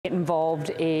It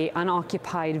involved an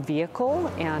unoccupied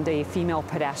vehicle and a female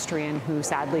pedestrian who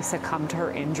sadly succumbed to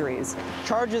her injuries.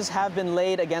 Charges have been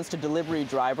laid against a delivery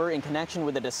driver in connection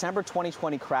with a December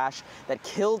 2020 crash that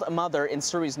killed a mother in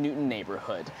Surrey's Newton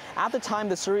neighborhood. At the time,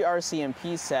 the Surrey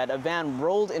RCMP said a van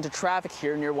rolled into traffic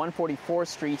here near 144th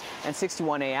Street and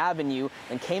 61A Avenue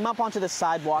and came up onto the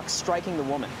sidewalk, striking the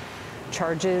woman.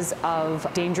 Charges of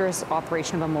dangerous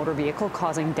operation of a motor vehicle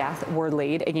causing death were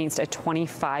laid against a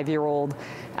 25-year-old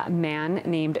man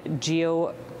named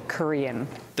Gio Korean.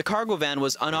 The cargo van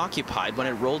was unoccupied when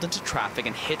it rolled into traffic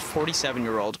and hit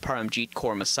 47-year-old Paramjit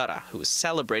Kaur Masada, who was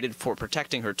celebrated for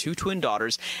protecting her two twin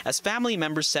daughters, as family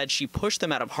members said she pushed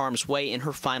them out of harm's way in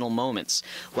her final moments.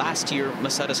 Last year,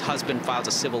 Masada's husband filed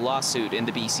a civil lawsuit in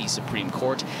the BC Supreme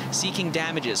Court seeking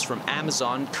damages from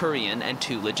Amazon, Korean, and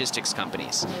two logistics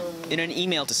companies. In an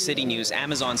email to City News,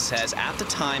 Amazon says at the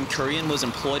time, Korean was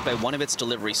employed by one of its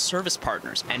delivery service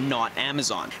partners and not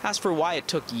Amazon. As for why it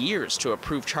took years to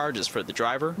approve charges for the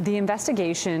driver, the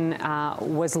investigation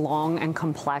was long and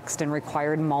complex and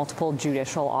required multiple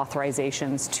judicial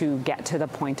authorizations to get to the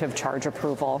point of charge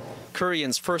approval.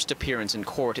 Korean's first appearance in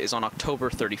court is on October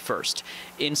 31st.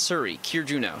 In Surrey, Kier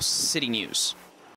Juno, City News.